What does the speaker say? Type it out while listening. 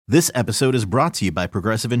This episode is brought to you by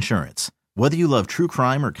Progressive Insurance. Whether you love true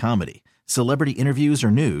crime or comedy, celebrity interviews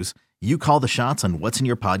or news, you call the shots on what's in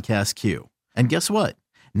your podcast queue. And guess what?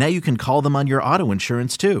 Now you can call them on your auto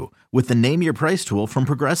insurance too with the Name Your Price tool from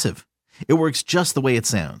Progressive. It works just the way it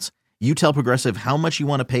sounds. You tell Progressive how much you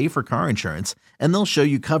want to pay for car insurance, and they'll show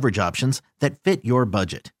you coverage options that fit your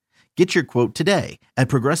budget. Get your quote today at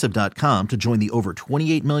Progressive.com to join the over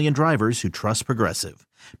 28 million drivers who trust Progressive.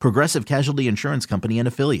 Progressive Casualty Insurance Company and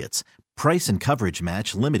Affiliates. Price and coverage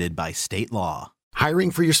match limited by state law. Hiring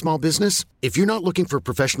for your small business? If you're not looking for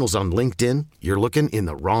professionals on LinkedIn, you're looking in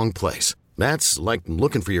the wrong place. That's like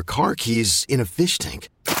looking for your car keys in a fish tank.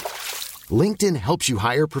 LinkedIn helps you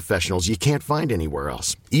hire professionals you can't find anywhere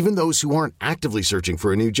else, even those who aren't actively searching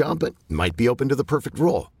for a new job but might be open to the perfect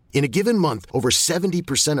role. In a given month, over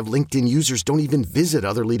 70% of LinkedIn users don't even visit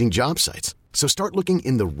other leading job sites. So start looking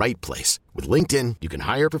in the right place. With LinkedIn, you can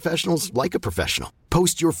hire professionals like a professional.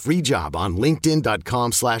 Post your free job on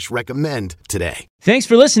linkedin.com/recommend today. Thanks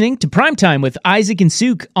for listening to Primetime with Isaac and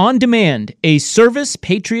Suk On Demand, a Service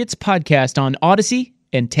Patriots podcast on Odyssey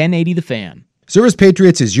and 1080 The Fan. Service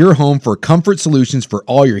Patriots is your home for comfort solutions for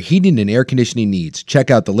all your heating and air conditioning needs. Check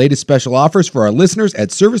out the latest special offers for our listeners at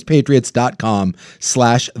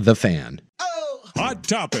servicepatriots.com/thefan. Hot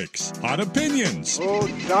topics, hot opinions. Oh,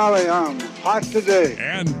 golly, I'm hot today.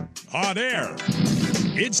 And hot air.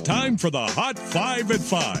 It's time for the Hot 5 at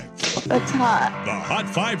 5. That's hot. The Hot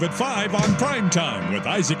 5 at 5 on Primetime with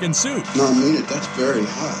Isaac and Suk. No, I mean it. That's very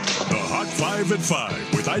hot. The Hot 5 at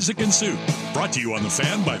 5 with Isaac and Suk. Brought to you on The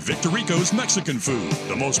Fan by Victorico's Mexican Food,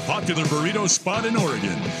 the most popular burrito spot in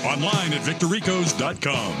Oregon. Online at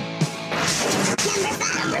victoricos.com.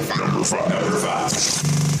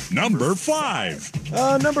 Number five.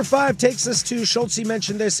 Number five takes us to, Schultz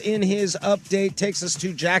mentioned this in his update, takes us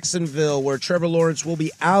to Jacksonville, where Trevor Lawrence will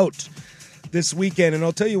be out this weekend. And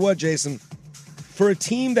I'll tell you what, Jason, for a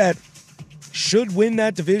team that should win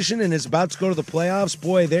that division and is about to go to the playoffs,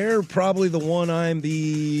 boy, they're probably the one I'm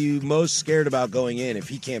the most scared about going in if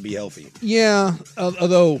he can't be healthy. Yeah,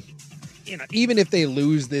 although, even if they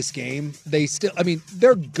lose this game,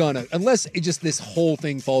 they're gonna, unless it just this whole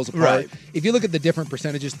thing falls apart. Right. If you look at the different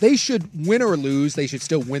percentages, they should win or lose. They should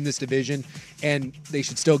still win this division, and they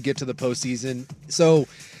should still get to the postseason. So,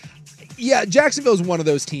 yeah, Jacksonville is one of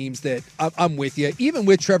those teams that I'm with you. Even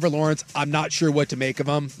with Trevor Lawrence, I'm not sure what to make of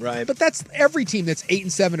him. Right. But that's every team that's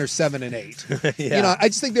 8-7 or 7-8. Yeah. I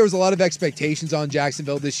just think there was a lot of expectations on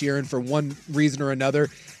Jacksonville this year, and for one reason or another,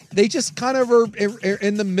 they just kind of are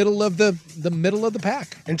in the middle of the middle of the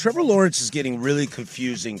pack. And Trevor Lawrence is getting really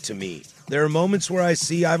confusing to me. There are moments where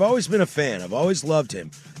I've always been a fan. I've always loved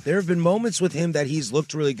him. There have been moments with him that he's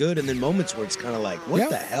looked really good, and then moments where it's kind of like, what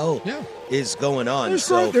the hell is going on?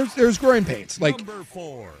 There's growing pains. Like, Number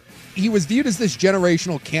four. he was viewed as this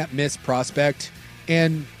generational can't-miss prospect,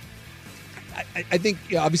 and I think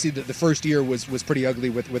obviously the first year was pretty ugly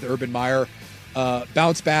with Urban Meyer.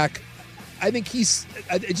 Bounce back. I just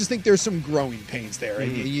think there's some growing pains there.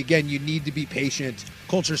 And again, you need to be patient.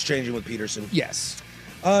 Culture's changing with Peterson. Yes.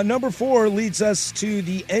 Number four leads us to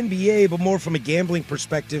the NBA, but more from a gambling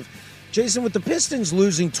perspective. Jason, with the Pistons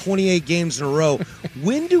losing 28 games in a row,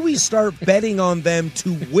 when do we start betting on them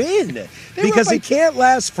to win? Because it can't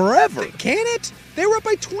last forever. Can it? They were up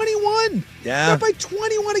by 21. Yeah. They're up by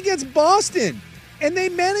 21 against Boston, and they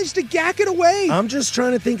managed to gack it away. I'm just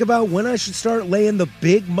trying to think about when I should start laying the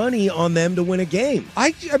big money on them to win a game.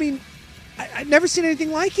 I've never seen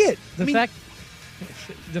anything like it.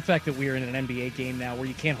 The fact that we're in an NBA game now where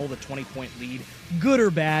you can't hold a 20-point lead, good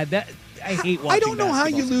or bad, that I hate watching. I don't know how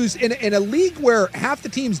you lose in a league where half the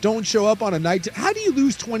teams don't show up on a night. How do you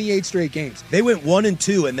lose 28 straight games? They went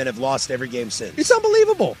 1-2 and then have lost every game since. It's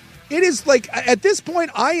unbelievable. It is like, at this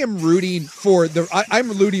point, I am rooting for I'm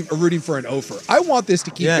rooting for an offer. I want this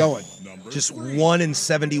to keep going. Just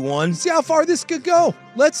 1-71. See how far this could go.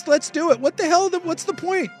 Let's do it. What the hell? What's the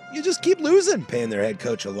point? You just keep losing. Paying their head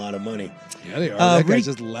coach a lot of money. Yeah, they are. That guy's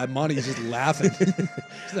just money. He's just laughing.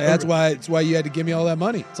 That's why you had to give me all that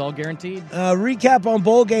money. It's all guaranteed. Recap on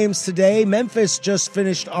bowl games today. Memphis just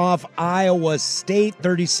finished off Iowa State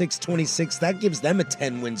 36-26. That gives them a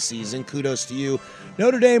 10-win season. Kudos to you.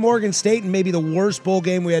 Notre Dame, Oregon State, and maybe the worst bowl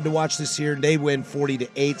game we had to watch this year. They win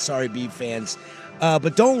 40-8. Sorry, Beef fans.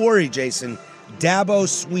 But don't worry, Jason. Dabo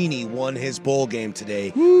Swinney won his bowl game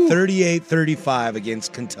today, 38-35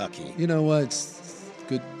 against Kentucky. You know what? It's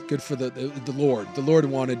good for the Lord. The Lord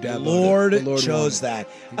wanted Dabo. The Lord chose that.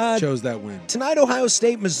 Chose that win. Tonight, Ohio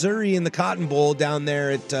State, Missouri in the Cotton Bowl down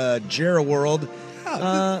there at Jarrah World.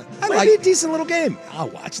 Might be a decent little game. I'll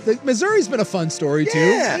watch. Missouri's been a fun story, too.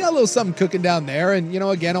 Yeah. They got a little something cooking down there. And,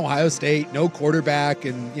 again, Ohio State, no quarterback,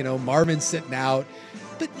 and, Marvin's sitting out.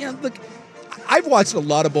 But, look, I've watched a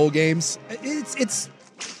lot of bowl games. It's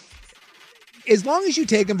as long as you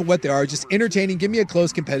take them for what they are, just entertaining, give me a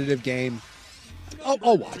close competitive game,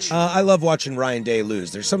 I'll watch. I love watching Ryan Day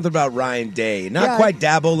lose. There's something about Ryan Day. Not quite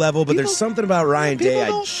Dabo level, but there's something about Ryan Day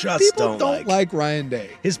I just don't like. People don't like Ryan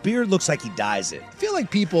Day. His beard looks like he dyes it. I feel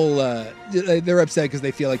like people, they're upset because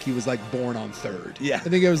they feel like he was born on third. Yeah. I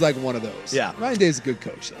think it was one of those. Yeah. Ryan Day's a good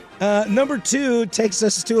coach, though. Number 2 takes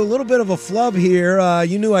us to a little bit of a flub here.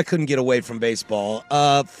 You knew I couldn't get away from baseball.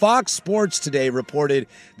 Fox Sports today reported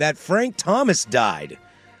that Frank Thomas died.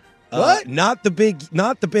 What? Not the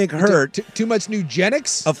big hurt. Too much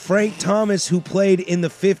Nugenics? Of Frank Thomas, who played in the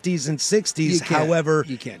 50s and 60s. However,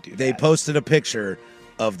 you can't do that. They posted a picture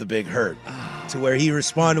of the big hurt to where he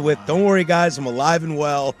responded with, "Don't worry, guys, I'm alive and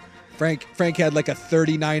well." Frank had a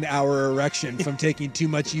 39-hour erection from taking too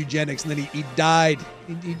much eugenics, and then he died.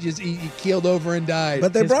 He keeled over and died.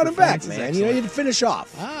 But they brought him back, man. You had to finish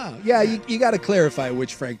off. Yeah, you got to clarify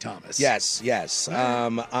which Frank Thomas. Yes.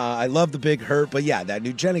 I love the big hurt, but yeah, that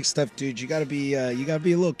Nugenics stuff, dude. You got to be a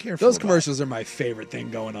little careful. Those commercials are my favorite thing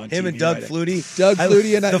going on. Him TV and Doug right Flutie. Doug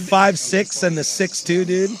Flutie and the 5'6" and the 6'2",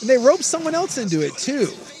 dude. And they roped someone else into it too.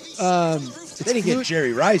 They didn't get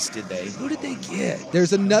Jerry Rice, did they? Who did they get?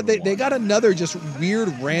 There's another. They got another just weird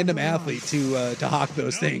random athlete to hawk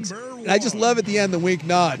those things. And I just love at the end the wink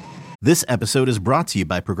nod. This episode is brought to you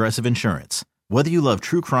by Progressive Insurance. Whether you love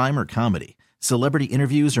true crime or comedy, celebrity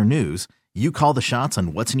interviews or news, you call the shots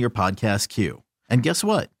on what's in your podcast queue. And guess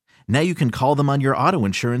what? Now you can call them on your auto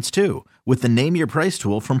insurance too with the Name Your Price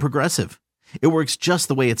tool from Progressive. It works just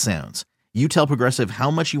the way it sounds. You tell Progressive how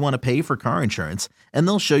much you want to pay for car insurance, and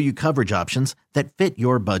they'll show you coverage options that fit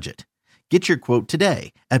your budget. Get your quote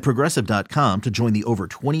today at Progressive.com to join the over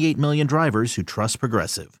 28 million drivers who trust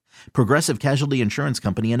Progressive. Progressive Casualty Insurance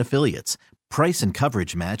Company and Affiliates. Price and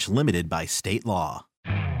coverage match limited by state law.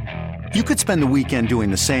 You could spend the weekend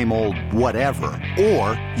doing the same old whatever,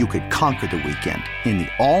 or you could conquer the weekend in the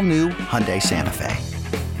all-new Hyundai Santa Fe.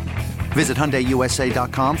 Visit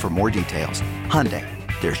HyundaiUSA.com for more details. Hyundai.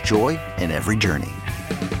 There's joy in every journey.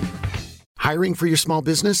 Hiring for your small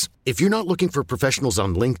business? If you're not looking for professionals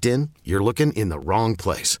on LinkedIn, you're looking in the wrong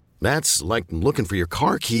place. That's like looking for your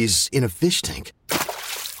car keys in a fish tank.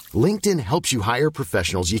 LinkedIn helps you hire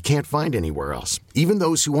professionals you can't find anywhere else, even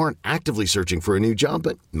those who aren't actively searching for a new job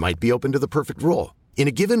but might be open to the perfect role. In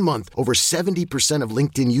a given month, over 70% of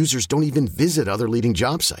LinkedIn users don't even visit other leading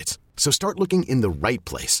job sites. So start looking in the right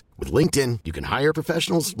place. With LinkedIn, you can hire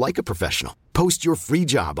professionals like a professional. Post your free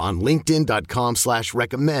job on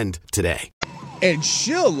linkedin.com/recommend today. And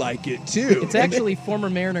she'll like it, too. It's actually former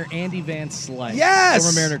Mariner Andy Van Slyke. Yes!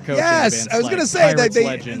 Former Mariner coach Yes! Andy Van Slyke. I was going to say, that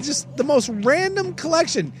legend. just the most random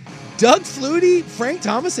collection. Doug Flutie, Frank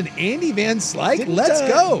Thomas, and Andy Van Slyke. Let's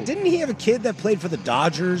go. Didn't he have a kid that played for the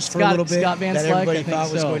Dodgers for a little bit? Scott Van that Slyke, everybody I think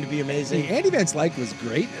thought was so. going to be amazing. Andy Van Slyke was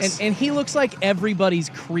great. And he looks like everybody's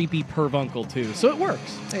creepy pervuncle, too. So it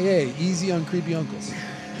works. Hey, easy on creepy uncles.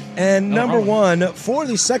 And number 1, for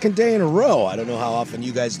the second day in a row, I don't know how often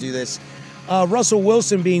you guys do this, Russell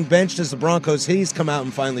Wilson being benched as the Broncos. He's come out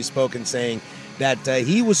and finally spoken saying that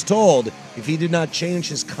he was told if he did not change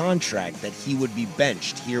his contract that he would be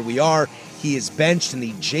benched. Here we are. He is benched and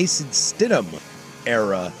the Jason Stidham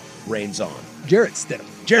era reigns on. Jarrett Stidham.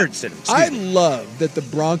 I love that the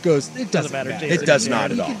Broncos. It doesn't matter. It does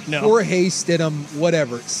not at all. No. Jorge Stidham,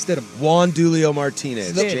 whatever. Stidham. Juan Julio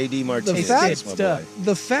Martinez, J.D. Martinez.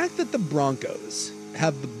 The fact that the Broncos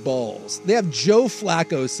have the balls, they have Joe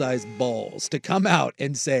Flacco-sized balls to come out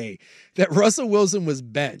and say that Russell Wilson was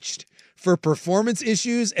benched for performance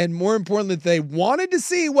issues, and more importantly, they wanted to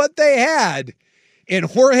see what they had in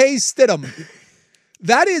Jorge Stidham.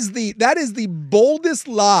 That is the boldest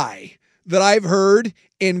lie that I've heard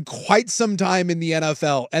in quite some time in the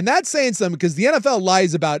NFL. And that's saying something because the NFL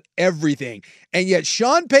lies about everything. And yet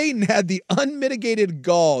Sean Payton had the unmitigated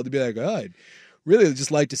gall to be like, oh, I'd really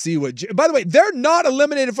just like to see what... By the way, they're not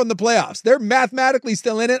eliminated from the playoffs. They're mathematically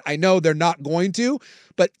still in it. I know they're not going to,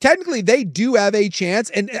 but technically they do have a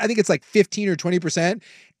chance. And I think it's like 15 or 20%.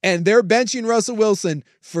 And they're benching Russell Wilson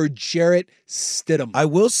for Jarrett Stidham. I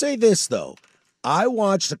will say this, though. I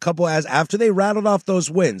watched a couple after they rattled off those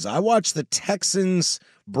wins. I watched the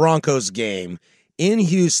Texans-Broncos game in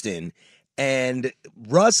Houston, and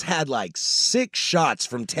Russ had like 6 shots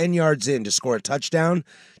from 10 yards in to score a touchdown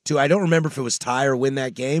to, I don't remember if it was tie or win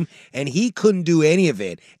that game, and he couldn't do any of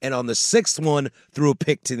it. And on the sixth one, threw a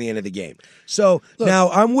pick to the end of the game. So now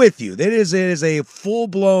I'm with you. It is a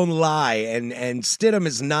full-blown lie, and Stidham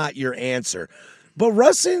is not your answer. But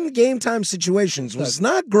Russ in game time situations was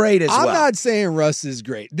not great as well. I'm not saying Russ is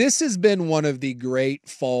great. This has been one of the great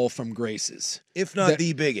fall from graces, if not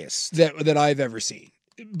the biggest, that I've ever seen.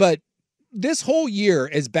 But this whole year,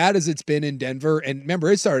 as bad as it's been in Denver, and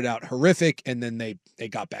remember, it started out horrific, and then they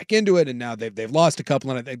got back into it, and now they've lost a couple,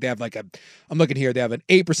 and I think they have I'm looking here, they have an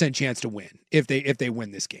 8% chance to win if they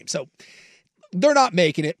win this game. So they're not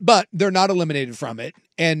making it, but they're not eliminated from it,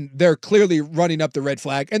 and they're clearly running up the red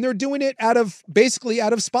flag, and they're doing it basically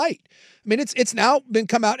out of spite. I mean, it's now been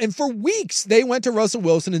come out, and for weeks they went to Russell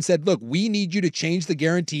Wilson and said, look, we need you to change the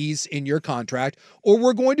guarantees in your contract, or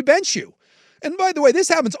we're going to bench you. And by the way, this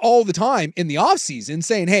happens all the time in the offseason,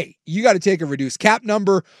 saying, hey, you got to take a reduced cap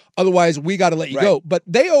number, otherwise we got to let you go. But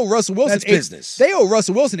they owe Russell Wilson business. They owe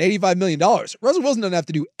Russell Wilson $85 million. Russell Wilson doesn't have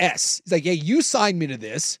to do S. He's like, hey, you signed me to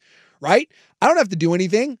this, right? I don't have to do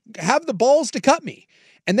anything. Have the balls to cut me.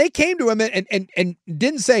 And they came to him and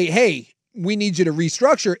didn't say, hey, we need you to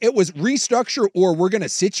restructure. It was restructure or we're going to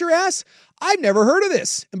sit your ass. I've never heard of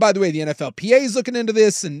this. And by the way, the NFLPA is looking into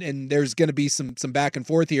this, and there's going to be some back and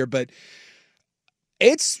forth here, but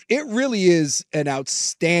it really is an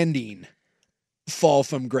outstanding fall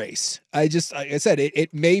from grace. Like I said,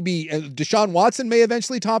 it may be Deshaun Watson may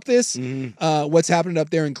eventually top this. What's happening up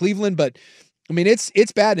there in Cleveland, but I mean it's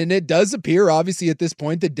bad, and it does appear obviously at this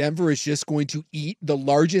point that Denver is just going to eat the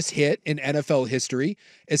largest hit in NFL history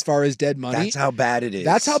as far as dead money. That's how bad it is.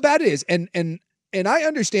 That's how bad it is, and I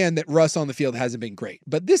understand that Russ on the field hasn't been great,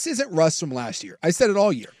 but this isn't Russ from last year. I said it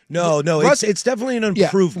all year. No, Russ, it's definitely an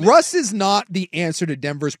improvement. Yeah, Russ is not the answer to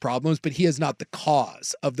Denver's problems, but he is not the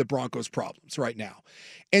cause of the Broncos' problems right now.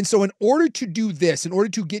 And so in order to do this, in order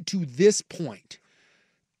to get to this point,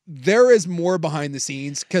 there is more behind the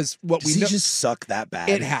scenes, because what we know, just suck that bad.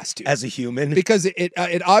 It has to, as a human, because it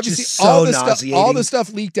obviously just so all the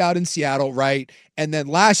stuff leaked out in Seattle, right? And then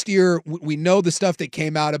last year we know the stuff that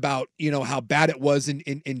came out about how bad it was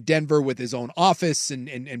in Denver with his own office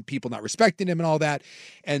and people not respecting him and all that.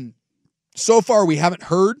 And so far we haven't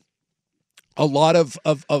heard a lot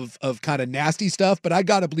of kind of nasty stuff, but I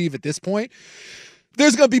gotta believe at this point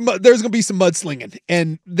there's gonna be some mudslinging,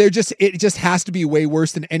 and it just has to be way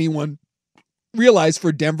worse than anyone realized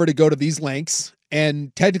for Denver to go to these lengths.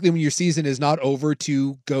 And technically, when your season is not over,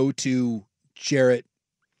 to go to Jarrett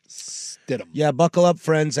Stidham. Yeah, buckle up,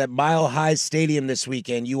 friends. At Mile High Stadium this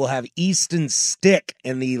weekend, you will have Easton Stick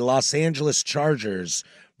and the Los Angeles Chargers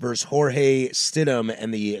versus Jorge Stidham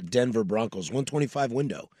and the Denver Broncos. 125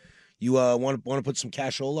 window. You want to put some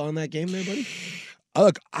cashola on that game there, buddy?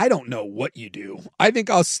 Look, I don't know what you do. I think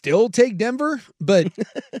I'll still take Denver, but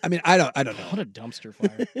I mean, I don't know. What a dumpster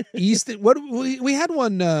fire. Easton, what we had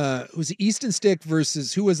one, was it Easton Stick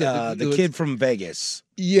versus, who was it? The kid from Vegas.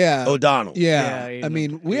 Yeah. O'Donnell. Yeah. I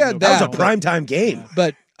mean, we had that. That was a primetime game.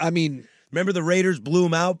 But I mean, remember the Raiders blew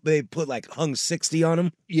him out? They hung 60 on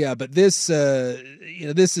him. Yeah, but this,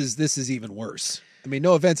 this is even worse. I mean,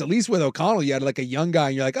 no offense. At least with O'Connell, you had like a young guy,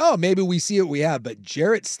 and you're like, oh, maybe we see what we have. But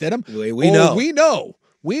Jarrett Stidham,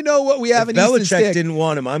 we know what we have in Easton Stick. Belichick didn't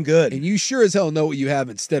want him. I'm good, and you sure as hell know what you have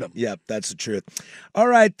in Stidham. Yep, that's the truth. All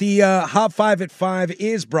right, the Hot 5 at 5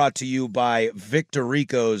 is brought to you by Victor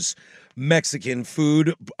Rico's Mexican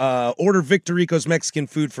food. Order Victor Rico's Mexican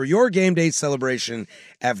food for your game day celebration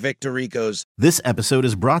at Victor Rico's. This episode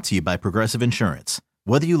is brought to you by Progressive Insurance.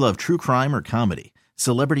 Whether you love true crime or comedy,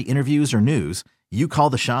 celebrity interviews or news, you call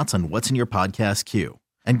the shots on what's in your podcast queue.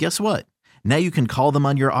 And guess what? Now you can call them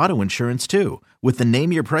on your auto insurance too with the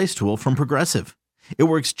Name Your Price tool from Progressive. It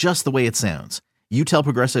works just the way it sounds. You tell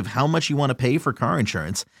Progressive how much you want to pay for car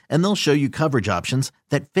insurance, and they'll show you coverage options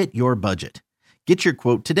that fit your budget. Get your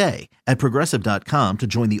quote today at Progressive.com to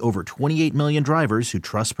join the over 28 million drivers who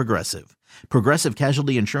trust Progressive. Progressive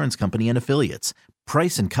Casualty Insurance Company and Affiliates.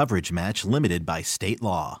 Price and coverage match limited by state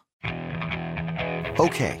law.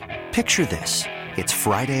 Okay, picture this. It's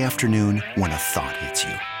Friday afternoon when a thought hits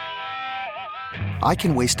you. I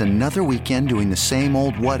can waste another weekend doing the same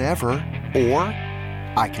old whatever, or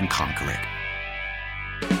I can conquer it.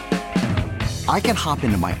 I can hop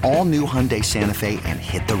into my all-new Hyundai Santa Fe and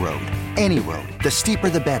hit the road. Any road. The steeper,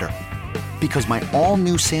 the better. Because my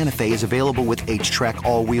all-new Santa Fe is available with H-Track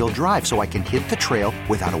all-wheel drive, so I can hit the trail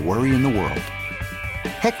without a worry in the world.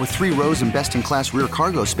 Heck, with 3 rows and best-in-class rear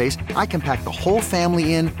cargo space, I can pack the whole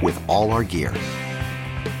family in with all our gear.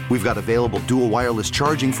 We've got available dual wireless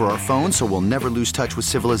charging for our phones, so we'll never lose touch with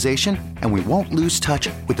civilization, and we won't lose touch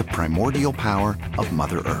with the primordial power of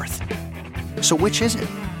Mother Earth. So which is it?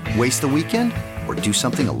 Waste the weekend or do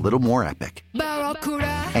something a little more epic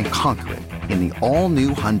and conquer it in the all-new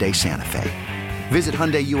Hyundai Santa Fe. Visit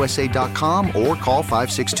HyundaiUSA.com or call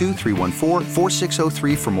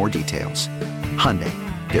 562-314-4603 for more details. Hyundai,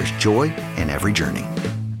 there's joy in every journey.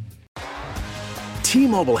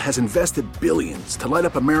 T-Mobile has invested billions to light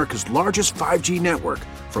up America's largest 5G network,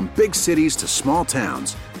 from big cities to small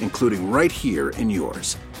towns, including right here in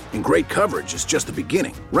yours. And great coverage is just the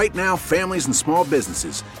beginning. Right now, families and small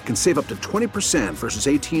businesses can save up to 20% versus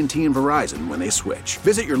AT&T and Verizon when they switch.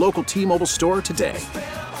 Visit your local T-Mobile store today.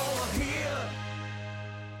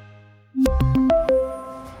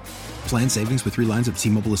 Plan savings with 3 lines of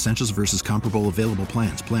T-Mobile Essentials versus comparable available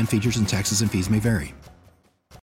plans. Plan features and taxes and fees may vary.